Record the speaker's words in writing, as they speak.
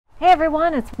Hey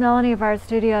everyone, it's Melanie of Art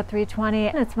Studio 320.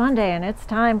 It's Monday and it's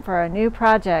time for a new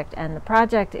project, and the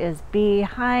project is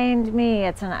behind me.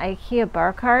 It's an Ikea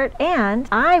bar cart and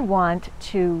I want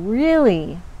to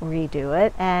really redo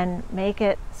it and make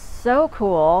it so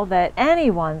cool that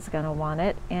anyone's going to want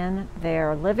it in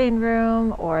their living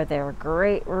room or their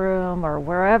great room or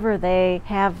wherever they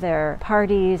have their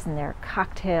parties and their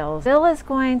cocktails. Bill is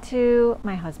going to,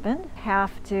 my husband,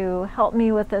 have to help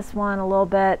me with this one a little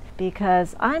bit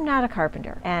because I'm not a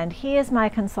carpenter and he is my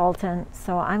consultant,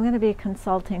 so I'm going to be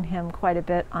consulting him quite a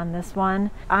bit on this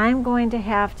one. I'm going to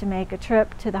have to make a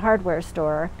trip to the hardware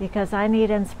store because I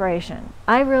need inspiration.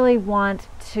 I really want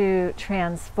to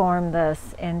transform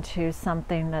this into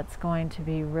something that's going to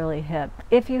be really hip.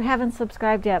 If you haven't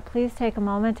subscribed yet, please take a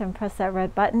moment and press that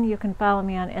red button. You can follow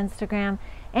me on Instagram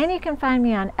and you can find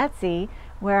me on Etsy,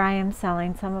 where I am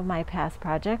selling some of my past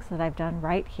projects that I've done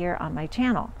right here on my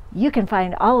channel. You can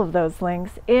find all of those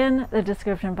links in the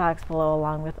description box below,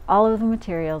 along with all of the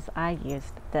materials I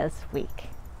used this week.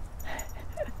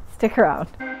 Stick around.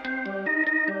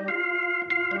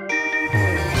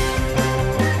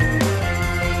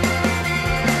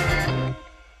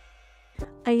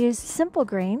 I used Simple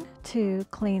Green to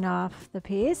clean off the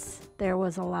piece. There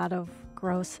was a lot of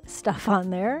gross stuff on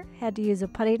there. Had to use a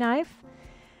putty knife.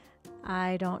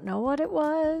 I don't know what it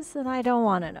was and I don't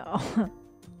want to know.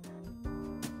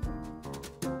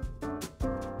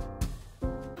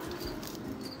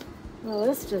 Well,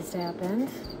 this just happened.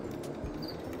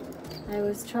 I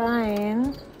was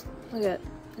trying, look at,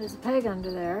 there's a peg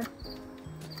under there.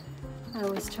 I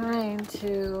was trying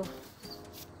to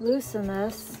loosen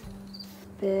this.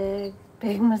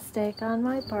 Big mistake on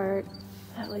my part.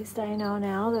 At least I know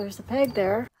now there's a peg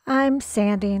there. I'm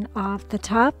sanding off the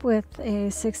top with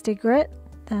a 60 grit,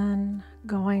 then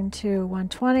going to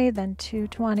 120, then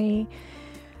 220.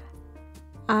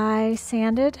 I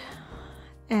sanded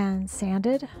and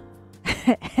sanded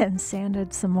and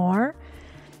sanded some more.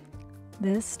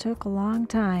 This took a long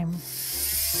time.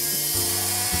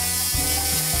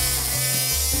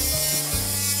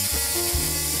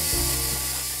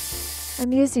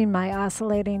 I'm using my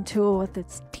oscillating tool with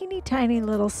its teeny tiny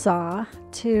little saw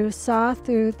to saw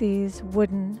through these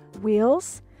wooden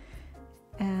wheels,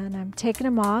 and I'm taking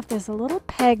them off. There's a little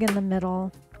peg in the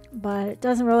middle, but it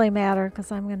doesn't really matter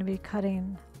because I'm going to be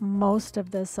cutting most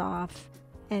of this off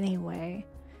anyway,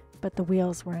 but the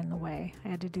wheels were in the way. I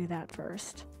had to do that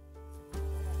first.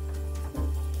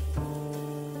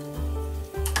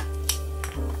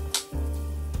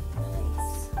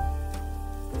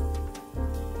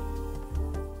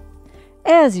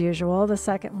 As usual, the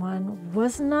second one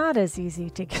was not as easy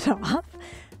to get off. I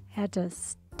had to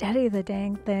steady the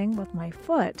dang thing with my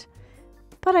foot,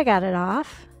 but I got it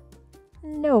off.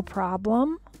 No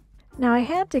problem. Now I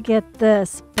had to get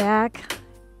this back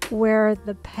where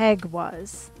the peg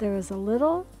was. There was a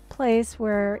little place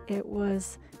where it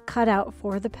was cut out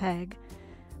for the peg.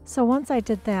 So once I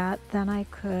did that, then I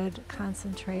could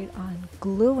concentrate on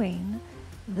gluing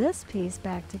this piece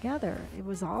back together. It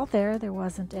was all there. There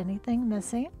wasn't anything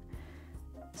missing.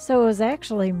 So it was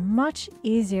actually much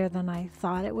easier than I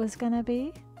thought it was going to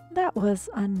be. That was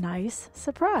a nice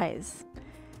surprise.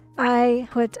 I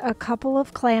put a couple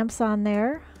of clamps on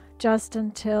there just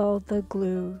until the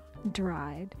glue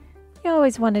dried. You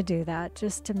always want to do that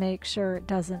just to make sure it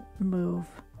doesn't move.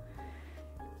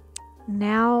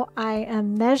 Now I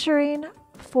am measuring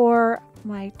for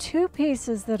my two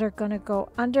pieces that are going to go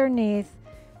underneath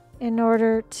in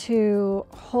order to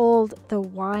hold the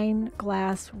wine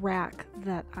glass rack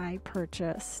that I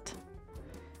purchased.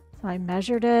 So I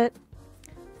measured it,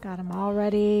 got them all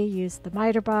ready, used the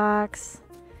miter box,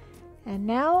 and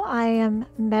now I am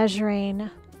measuring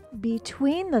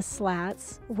between the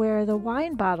slats where the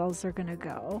wine bottles are going to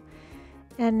go.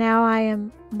 And now I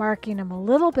am marking them a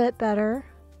little bit better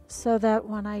so that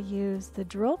when I use the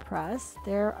drill press,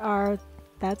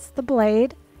 that's the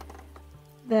blade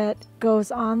that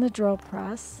goes on the drill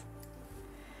press,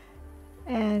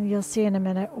 and you'll see in a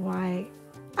minute why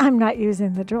I'm not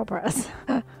using the drill press.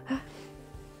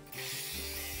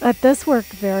 But this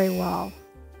worked very well.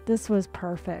 This was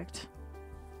perfect.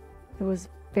 It was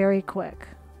very quick.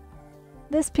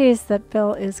 This piece that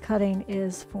Bill is cutting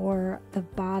is for the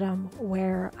bottom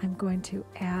where I'm going to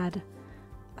add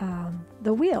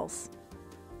the wheels.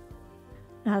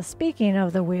 Now, speaking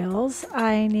of the wheels,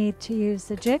 I need to use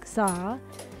the jigsaw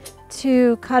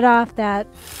to cut off that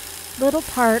little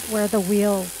part where the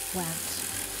wheel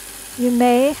went. You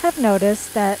may have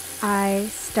noticed that I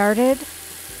started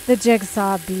the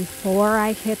jigsaw before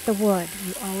I hit the wood.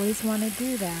 You always want to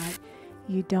do that.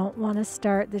 You don't want to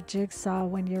start the jigsaw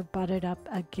when you're butted up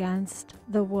against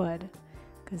the wood,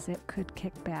 because it could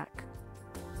kick back.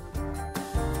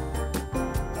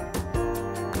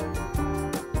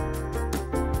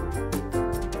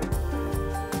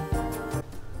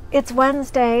 It's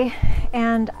Wednesday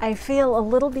and I feel a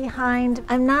little behind.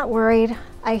 I'm not worried.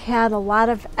 I had a lot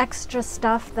of extra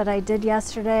stuff that I did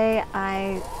yesterday.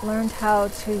 I learned how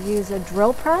to use a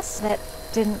drill press that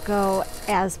didn't go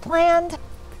as planned.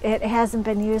 It hasn't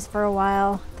been used for a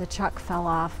while. The chuck fell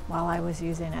off while I was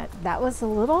using it. That was a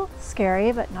little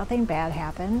scary, but nothing bad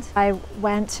happened. I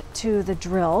went to the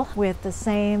drill with the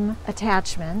same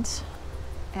attachment,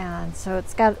 and so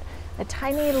it's got a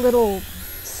tiny little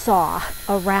saw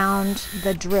around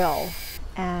the drill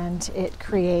and it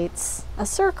creates a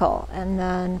circle. And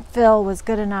then Phil was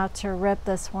good enough to rip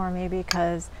this for me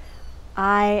because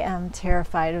I am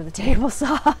terrified of the table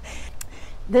saw.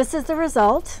 This is the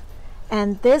result,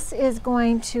 and this is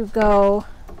going to go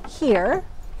here.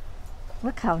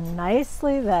 Look how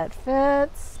nicely that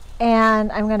fits.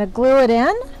 And I'm going to glue it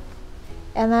in,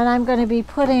 and then I'm going to be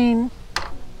putting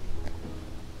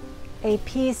a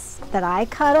piece that I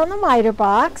cut on the miter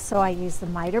box. So I used the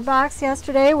miter box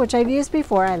yesterday, which I've used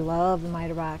before. I love the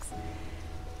miter box.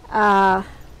 And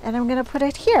I'm going to put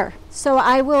it here. So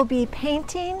I will be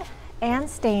painting and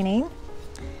staining.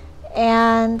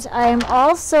 And I'm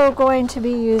also going to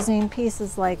be using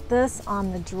pieces like this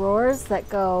on the drawers that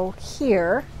go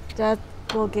here. That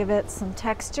will give it some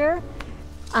texture.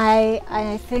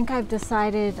 I think I've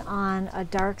decided on a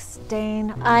dark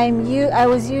stain. I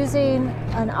was using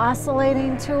an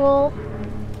oscillating tool,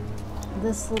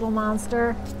 this little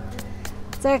monster.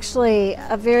 It's actually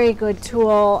a very good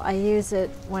tool. I use it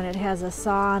when it has a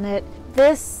saw on it.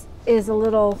 This is a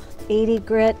little 80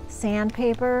 grit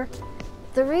sandpaper.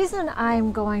 The reason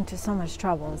I'm going to so much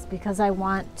trouble is because I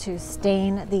want to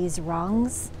stain these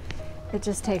rungs. It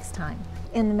just takes time.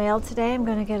 In the mail today, I'm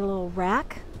going to get a little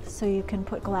rack so you can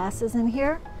put glasses in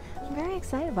here. I'm very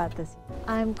excited about this.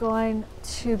 I'm going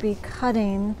to be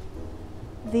cutting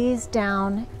these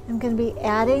down. I'm going to be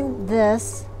adding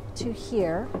this to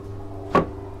here.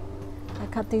 I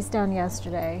cut these down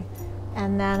yesterday,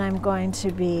 and then I'm going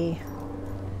to be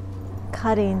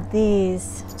cutting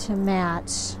these to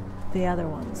match the other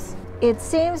ones. It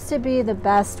seems to be the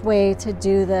best way to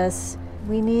do this.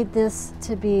 We need this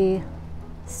to be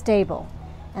stable.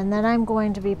 And then I'm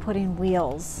going to be putting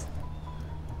wheels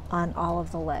on all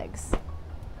of the legs.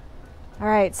 All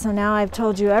right, so now I've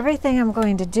told you everything I'm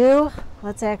going to do.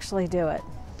 Let's actually do it,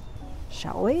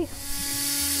 shall we?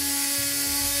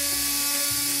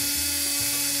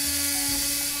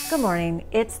 Good morning,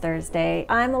 it's Thursday.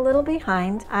 I'm a little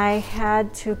behind. I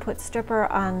had to put stripper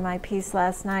on my piece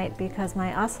last night because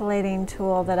my oscillating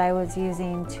tool that I was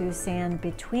using to sand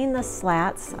between the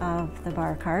slats of the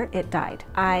bar cart, it died.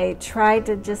 I tried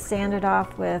to just sand it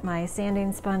off with my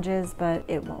sanding sponges, but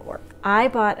it won't work. I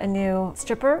bought a new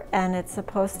stripper and it's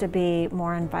supposed to be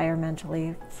more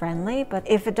environmentally friendly, but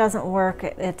if it doesn't work,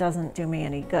 it doesn't do me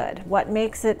any good. What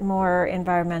makes it more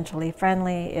environmentally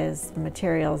friendly is the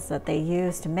materials that they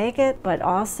use to make it, but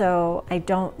also I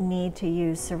don't need to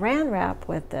use saran wrap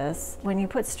with this. When you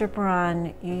put stripper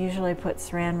on, you usually put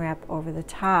saran wrap over the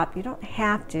top. You don't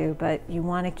have to, but you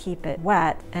want to keep it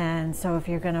wet, and so if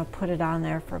you're going to put it on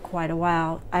there for quite a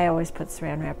while, I always put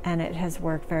saran wrap, and it has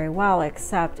worked very well,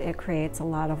 except it creates a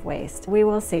lot of waste. We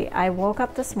will see. I woke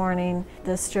up this morning,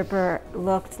 the stripper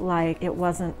looked like it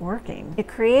wasn't working. It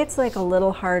creates like a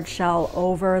little hard shell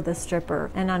over the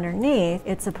stripper, and underneath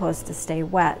it's supposed to stay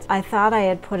wet. I thought I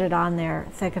had put it on there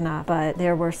thick enough, but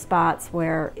there were spots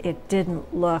where it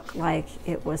didn't look like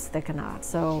it was thick enough.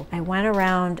 So I went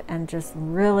around and just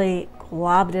really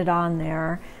globbed it on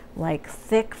there like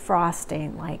thick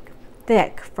frosting,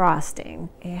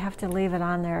 You have to leave it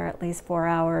on there at least 4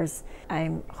 hours.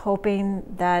 I'm hoping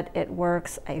that it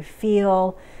works. I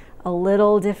feel a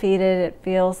little defeated. It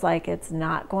feels like it's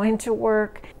not going to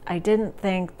work. I didn't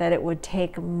think that it would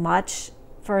take much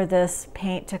for this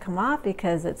paint to come off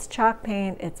because it's chalk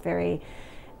paint. It's very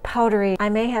powdery. I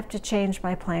may have to change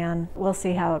my plan. We'll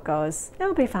see how it goes.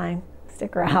 It'll be fine.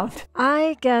 Stick around.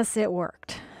 I guess it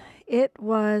worked. It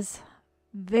was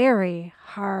very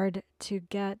hard to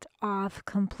get off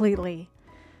completely.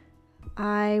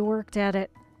 I worked at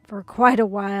it for quite a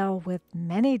while with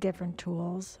many different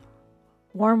tools.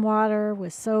 Warm water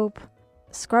with soap,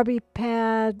 scrubby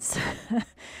pads,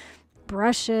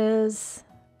 brushes.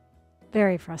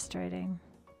 Very frustrating.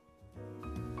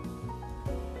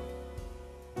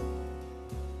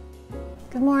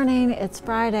 Good morning, it's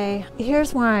Friday.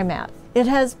 Here's where I'm at. It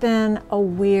has been a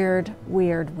weird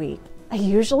week. I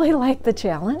usually like the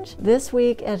challenge. This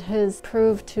week it has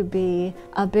proved to be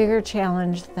a bigger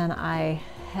challenge than I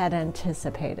had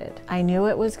anticipated. I knew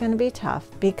it was going to be tough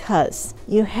because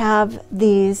you have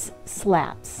these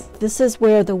slats. This is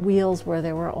where the wheels were.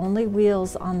 There were only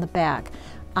wheels on the back.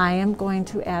 I am going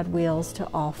to add wheels to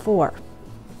all four.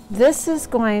 This is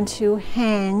going to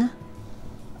hang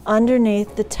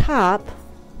underneath the top,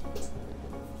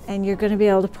 and you're going to be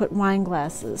able to put wine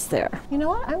glasses there. You know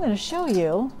what? I'm going to show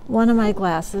you one of my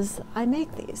glasses. I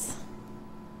make these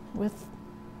with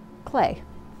clay.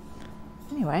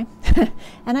 Anyway,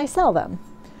 and I sell them.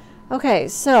 Okay,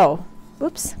 so,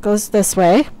 oops, goes this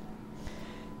way,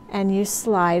 and you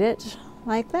slide it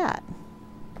like that.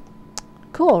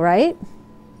 Cool, right?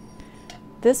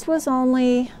 This was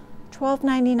only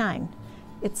 $12.99.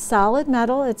 It's solid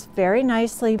metal. It's very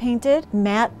nicely painted,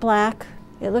 matte black.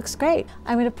 It looks great.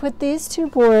 I'm going to put these two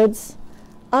boards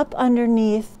up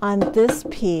underneath on this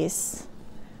piece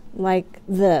like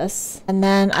this, and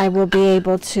then I will be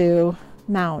able to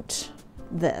mount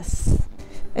this.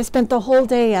 I spent the whole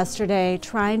day yesterday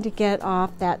trying to get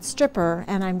off that stripper,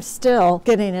 and I'm still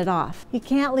getting it off. You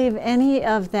can't leave any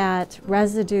of that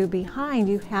residue behind.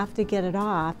 You have to get it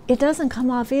off. It doesn't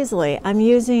come off easily. I'm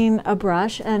using a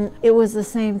brush, and it was the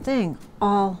same thing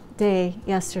all day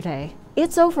yesterday.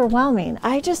 It's overwhelming.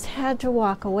 I just had to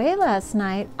walk away last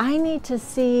night. I need to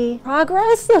see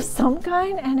progress of some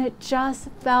kind, and it just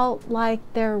felt like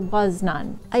there was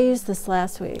none. I used this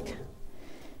last week.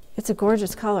 It's a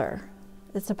gorgeous color.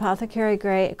 It's Apothocary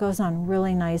Gray. It goes on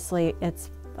really nicely. It's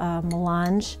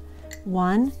Melange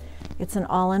 1. It's an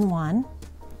all-in-one,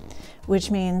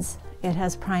 which means it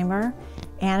has primer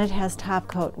and it has top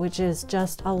coat, which is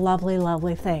just a lovely,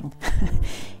 lovely thing.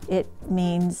 It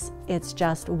means it's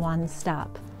just one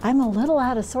stop. I'm a little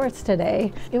out of sorts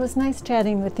today. It was nice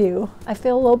chatting with you. I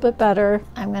feel a little bit better.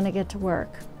 I'm gonna get to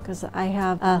work because I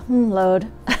have a load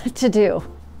to do.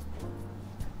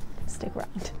 Stick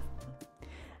around.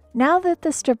 Now that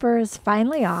the stripper is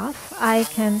finally off, I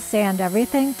can sand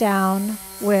everything down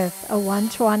with a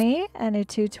 120 and a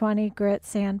 220 grit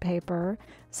sandpaper,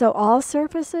 so all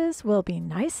surfaces will be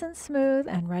nice and smooth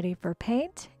and ready for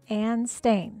paint and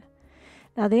stain.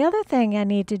 Now the other thing I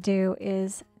need to do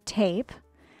is tape.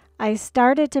 I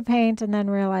started to paint and then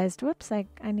realized, whoops, I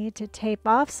need to tape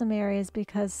off some areas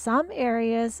because some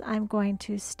areas I'm going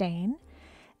to stain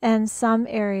and some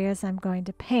areas I'm going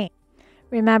to paint.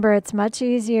 Remember, it's much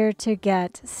easier to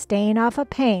get stain off a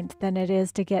paint than it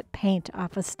is to get paint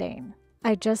off a stain.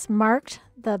 I just marked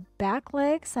the back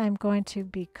legs. I'm going to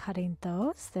be cutting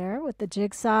those there with the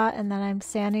jigsaw, and then I'm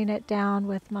sanding it down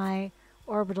with my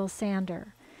orbital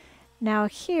sander. Now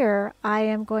here, I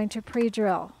am going to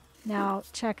pre-drill. Now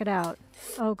check it out.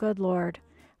 Oh, good Lord.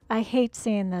 I hate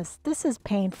seeing this. This is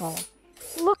painful.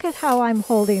 Look at how I'm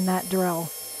holding that drill.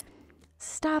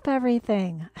 Stop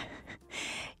everything.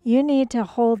 You need to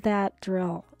hold that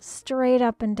drill straight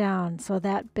up and down so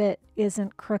that bit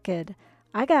isn't crooked.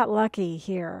 I got lucky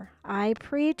here. I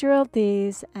pre-drilled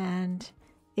these and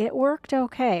it worked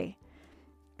okay.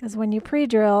 Because when you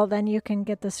pre-drill, then you can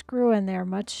get the screw in there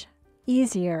much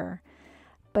easier.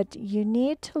 But you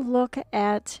need to look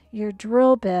at your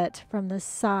drill bit from the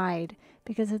side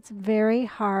because it's very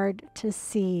hard to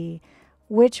see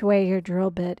which way your drill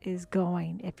bit is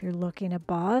going. If you're looking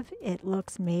above, it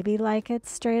looks maybe like it's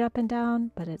straight up and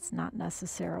down, but it's not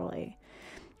necessarily.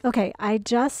 Okay, I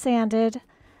just sanded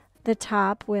the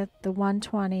top with the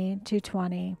 120,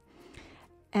 220,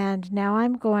 and now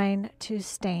I'm going to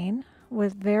stain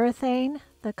with Varathane.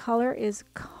 The color is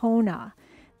Kona.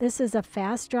 This is a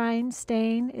fast drying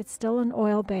stain. It's still an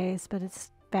oil base, but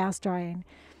it's fast drying.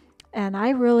 And I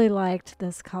really liked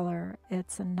this color.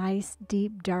 It's a nice,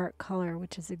 deep, dark color,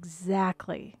 which is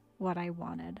exactly what I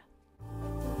wanted.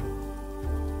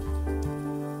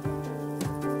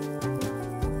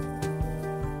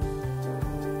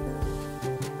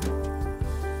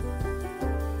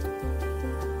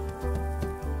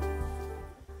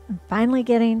 Finally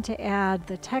getting to add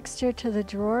the texture to the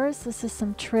drawers. This is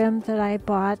some trim that I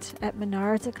bought at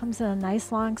Menards. It comes in a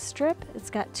nice long strip. It's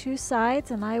got two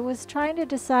sides, and I was trying to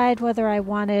decide whether I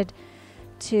wanted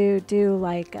to do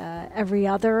like every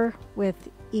other with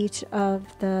each of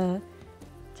the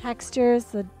textures,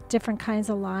 the different kinds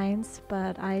of lines,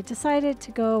 but I decided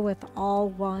to go with all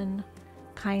one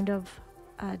kind of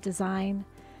design,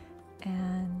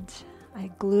 and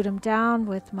I glued them down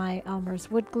with my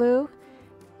Elmer's wood glue.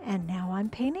 And now I'm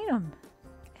painting them.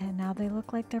 And now they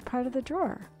look like they're part of the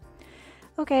drawer.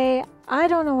 Okay, I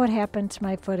don't know what happened to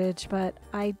my footage, but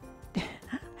I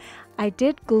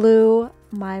did glue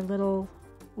my little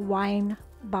wine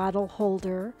bottle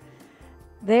holder.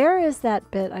 There is that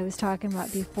bit I was talking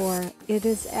about before. It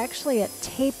is actually a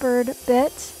tapered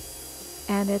bit.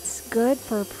 and it's good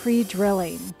for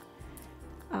pre-drilling.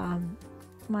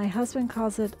 My husband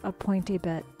calls it a pointy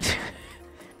bit,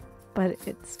 but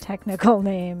its technical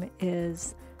name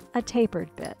is a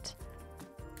tapered bit.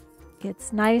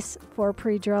 It's nice for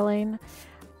pre-drilling.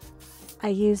 I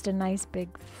used a nice big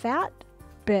fat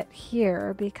bit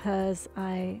here because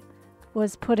I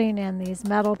was putting in these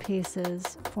metal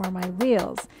pieces for my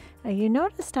wheels. Now you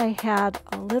noticed I had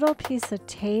a little piece of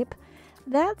tape.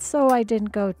 That's so I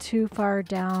didn't go too far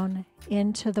down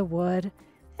into the wood.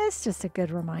 It's just a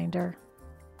good reminder.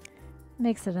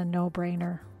 Makes it a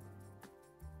no-brainer.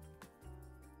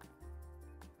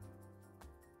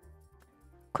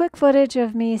 Quick footage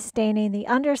of me staining the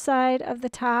underside of the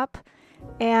top,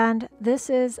 and this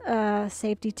is a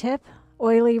safety tip: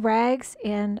 oily rags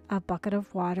in a bucket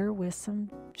of water with some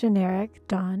generic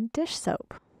Dawn dish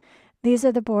soap. These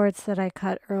are the boards that I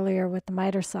cut earlier with the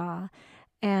miter saw,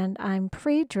 and I'm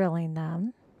pre-drilling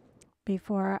them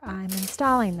before I'm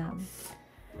installing them.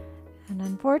 And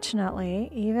unfortunately,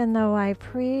 even though I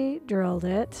pre-drilled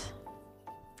it,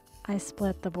 I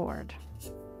split the board.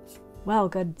 Well,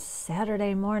 good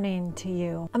Saturday morning to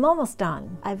you. I'm almost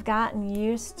done. I've gotten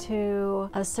used to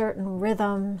a certain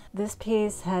rhythm. This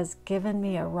piece has given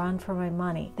me a run for my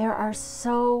money. There are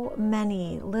so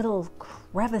many little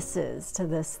crevices to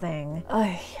this thing.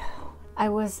 I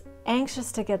was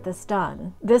anxious to get this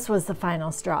done. This was the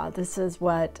final straw. This is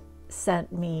what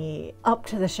sent me up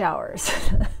to the showers.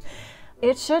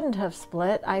 It shouldn't have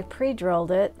split. I pre-drilled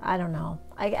it. I don't know.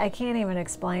 I can't even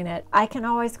explain it. I can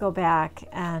always go back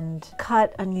and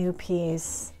cut a new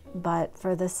piece, but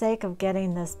for the sake of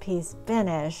getting this piece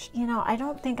finished, you know, I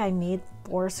don't think I need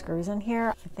 4 screws in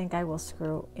here. I think I will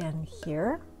screw in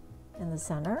here in the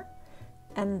center,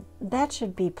 and that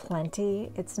should be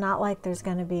plenty. It's not like there's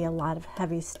going to be a lot of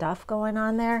heavy stuff going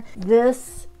on there.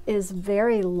 This is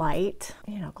very light.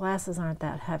 You know, glasses aren't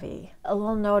that heavy. A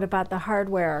little note about the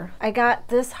hardware. I got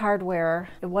this hardware.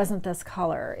 It wasn't this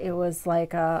color. It was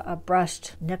like a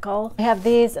brushed nickel. I have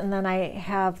these, and then I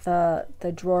have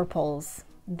the drawer pulls.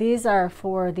 These are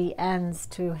for the ends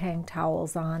to hang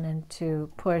towels on and to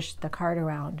push the cart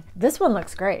around. This one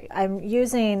looks great. I'm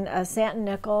using a satin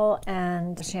nickel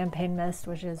and champagne mist,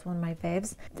 which is one of my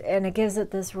faves, and it gives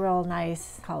it this real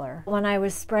nice color. When I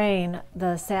was spraying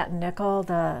the satin nickel,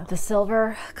 the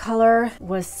silver color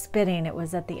was spitting. It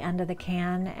was at the end of the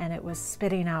can and it was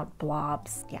spitting out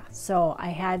blobs. Yeah, so I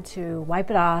had to wipe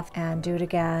it off and do it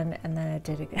again, and then it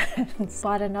did again.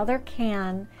 Bought another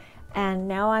can, and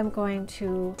now I'm going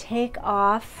to take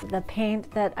off the paint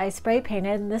that I spray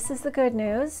painted. And this is the good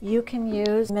news. You can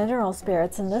use mineral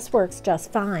spirits, and this works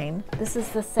just fine. This is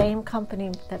the same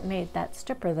company that made that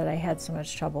stripper that I had so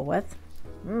much trouble with.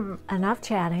 Enough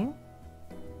chatting.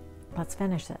 Let's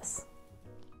finish this.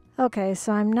 Okay,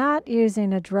 so I'm not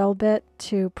using a drill bit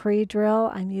to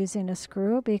pre-drill. I'm using a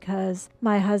screw because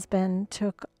my husband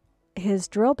took his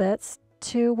drill bits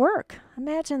to work.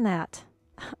 Imagine that.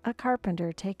 A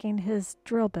carpenter taking his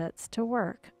drill bits to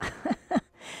work.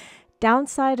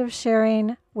 Downside of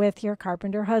sharing with your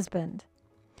carpenter husband.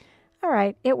 All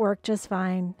right, it worked just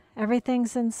fine.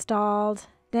 Everything's installed.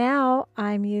 Now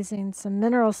I'm using some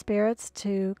mineral spirits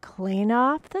to clean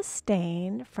off the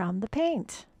stain from the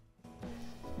paint.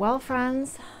 Well,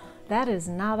 friends, that is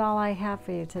not all I have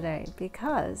for you today,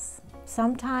 because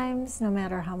sometimes, no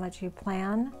matter how much you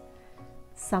plan,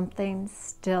 something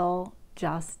still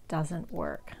just doesn't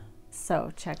work.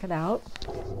 So check it out,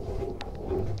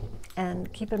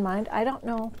 and keep in mind, I don't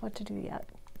know what to do yet.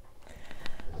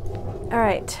 All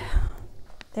right,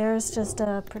 there's just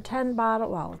a pretend bottle.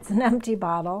 Well, it's an empty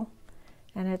bottle,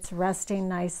 and it's resting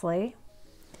nicely.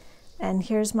 And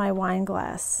here's my wine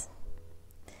glass.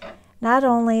 Not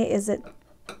only is it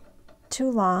too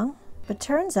long, but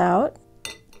turns out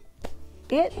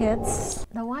it hits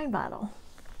the wine bottle.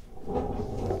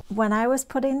 When I was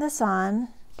putting this on,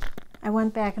 I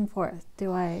went back and forth.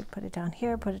 Do I put it down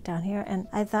here, put it down here? And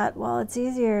I thought, well, it's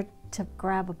easier to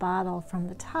grab a bottle from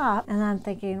the top. And I'm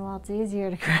thinking, well, it's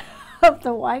easier to grab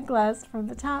the wine glass from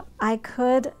the top. I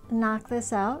could knock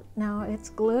this out. Now it's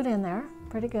glued in there,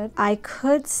 pretty good. I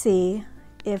could see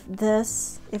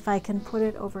if I can put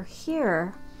it over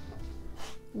here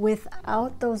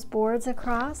without those boards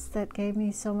across that gave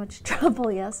me so much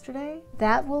trouble yesterday.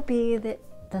 That will be the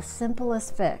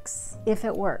simplest fix if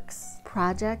it works.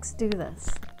 Projects do this.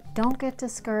 Don't get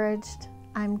discouraged.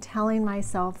 I'm telling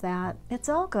myself that. It's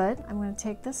all good. I'm going to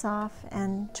take this off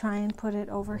and try and put it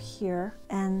over here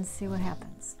and see what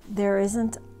happens. There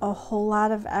isn't a whole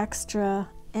lot of extra.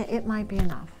 It might be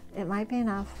enough. It might be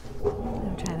enough. I'm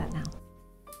going to try that now.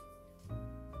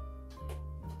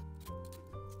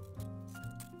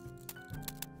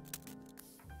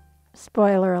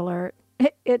 Spoiler alert,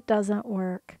 it doesn't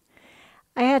work.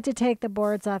 I had to take the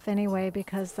boards off anyway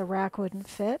because the rack wouldn't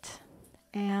fit,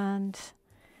 and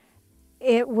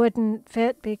it wouldn't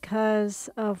fit because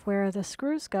of where the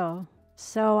screws go.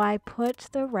 So I put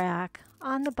the rack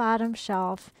on the bottom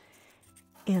shelf.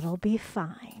 It'll be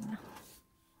fine.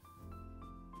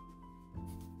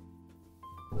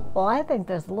 Well, I think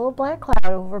there's a little black cloud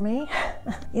over me.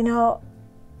 You know,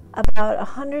 about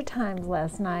 100 times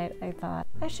last night I thought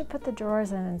I should put the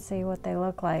drawers in and see what they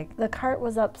look like. The cart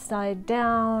was upside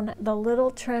down. The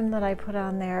little trim that I put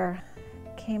on there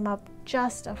came up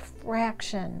just a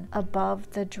fraction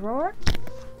above the drawer.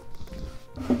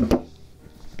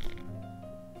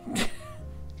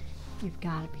 You've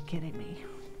got to be kidding me.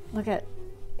 Look at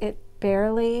it,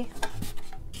 barely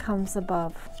comes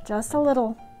above. Just a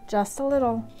little,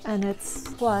 and it's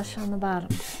flush on the bottom.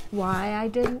 Why I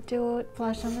didn't do it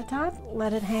flush on the top,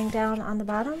 let it hang down on the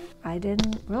bottom, I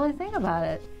didn't really think about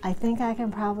it. I think I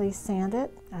can probably sand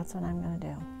it. That's what I'm gonna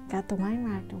do. Got the wine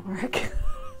rack to work.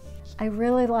 I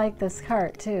really like this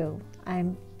cart too. I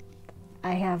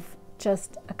have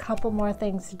just a couple more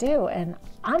things to do and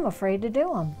I'm afraid to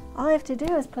do them. All I have to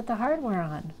do is put the hardware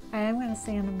on. I am gonna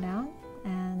sand them down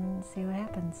and see what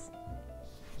happens.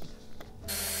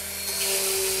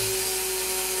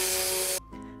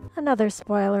 Another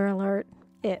spoiler alert,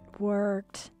 it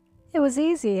worked. It was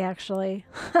easy actually.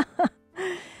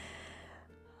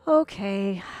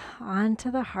 Okay, on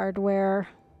to the hardware.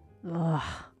 Ugh.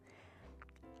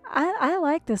 I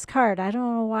like this cart. I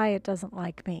don't know why it doesn't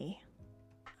like me.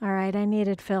 All right, I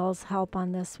needed Phil's help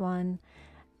on this one.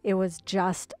 It was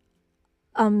just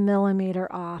a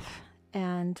millimeter off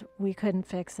and we couldn't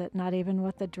fix it, not even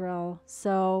with the drill.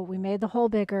 So we made the hole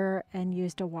bigger and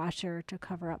used a washer to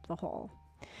cover up the hole.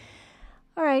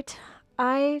 All right,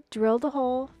 I drilled a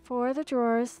hole for the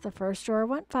drawers. The first drawer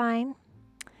went fine.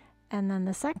 And then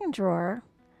the second drawer,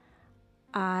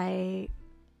 I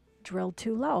drilled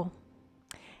too low.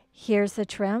 Here's the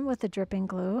trim with the dripping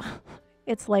glue.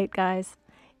 It's late, guys.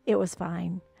 It was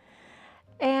fine.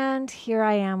 And here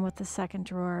I am with the second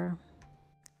drawer.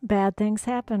 Bad things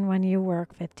happen when you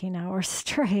work 15 hours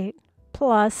straight.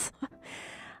 Plus,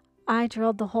 I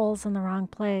drilled the holes in the wrong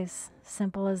place.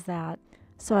 Simple as that.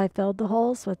 So I filled the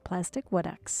holes with plastic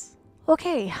Wood-X.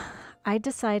 Okay, I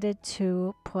decided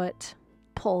to put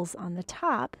pulls on the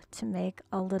top to make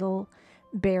a little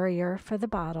barrier for the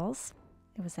bottles.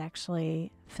 It was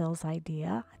actually Phil's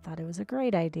idea. I thought it was a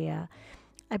great idea.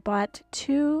 I bought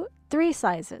 3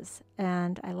 sizes,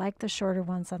 and I like the shorter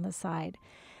ones on the side.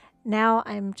 Now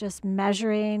I'm just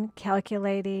measuring,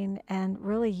 calculating, and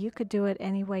really you could do it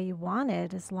any way you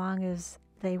wanted as long as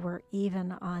they were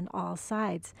even on all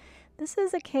sides. This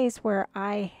is a case where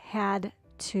I had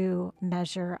to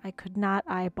measure. I could not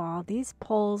eyeball. These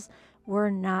pulls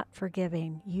were not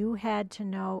forgiving. You had to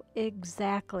know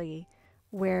exactly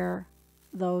where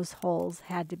those holes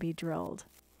had to be drilled.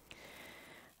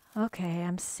 Okay,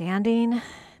 I'm sanding.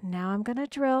 Now I'm going to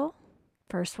drill.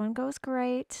 First one goes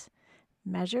great.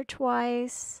 Measure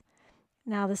twice.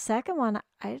 Now the second one,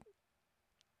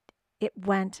 it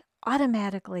went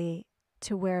automatically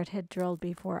to where it had drilled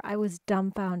before. I was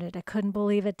dumbfounded. I couldn't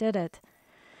believe it did it.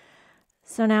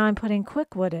 So now I'm putting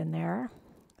quick wood in there,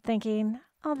 thinking,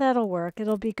 oh, that'll work.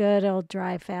 It'll be good. It'll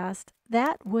dry fast.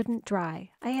 That wouldn't dry.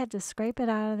 I had to scrape it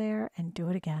out of there and do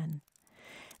it again.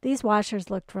 These washers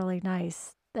looked really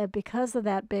nice. That because of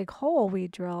that big hole we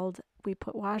drilled, we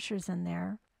put washers in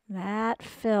there. That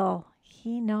Phil,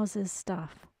 he knows his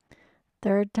stuff.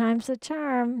 Third time's the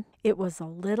charm. It was a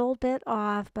little bit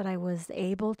off, but I was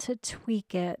able to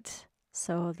tweak it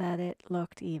so that it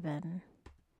looked even.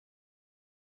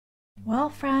 Well,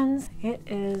 friends, it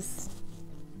is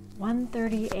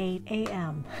 1:38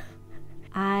 a.m.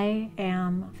 I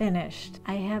am finished.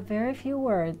 I have very few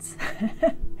words.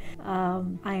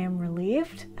 I am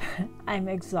relieved. I'm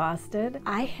exhausted.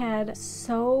 I had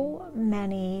so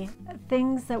many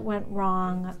things that went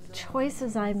wrong,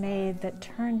 choices I made that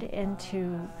turned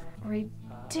into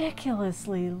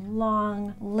ridiculously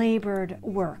long, labored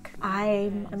work.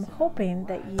 I'm hoping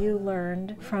that you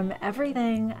learned from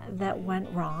everything that went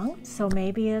wrong, so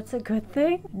maybe it's a good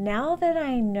thing. Now that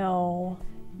I know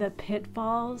the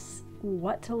pitfalls,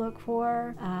 what to look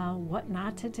for, what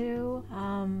not to do,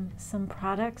 some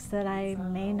products that I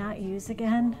may not use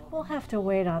again, we'll have to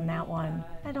wait on that one.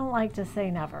 I don't like to say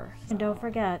never. And don't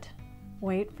forget,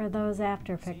 wait for those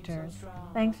after pictures.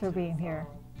 Thanks for being here.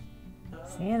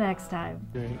 See you next time.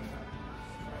 Great.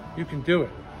 You can do it.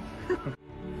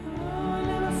 I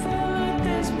never felt like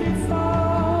this before.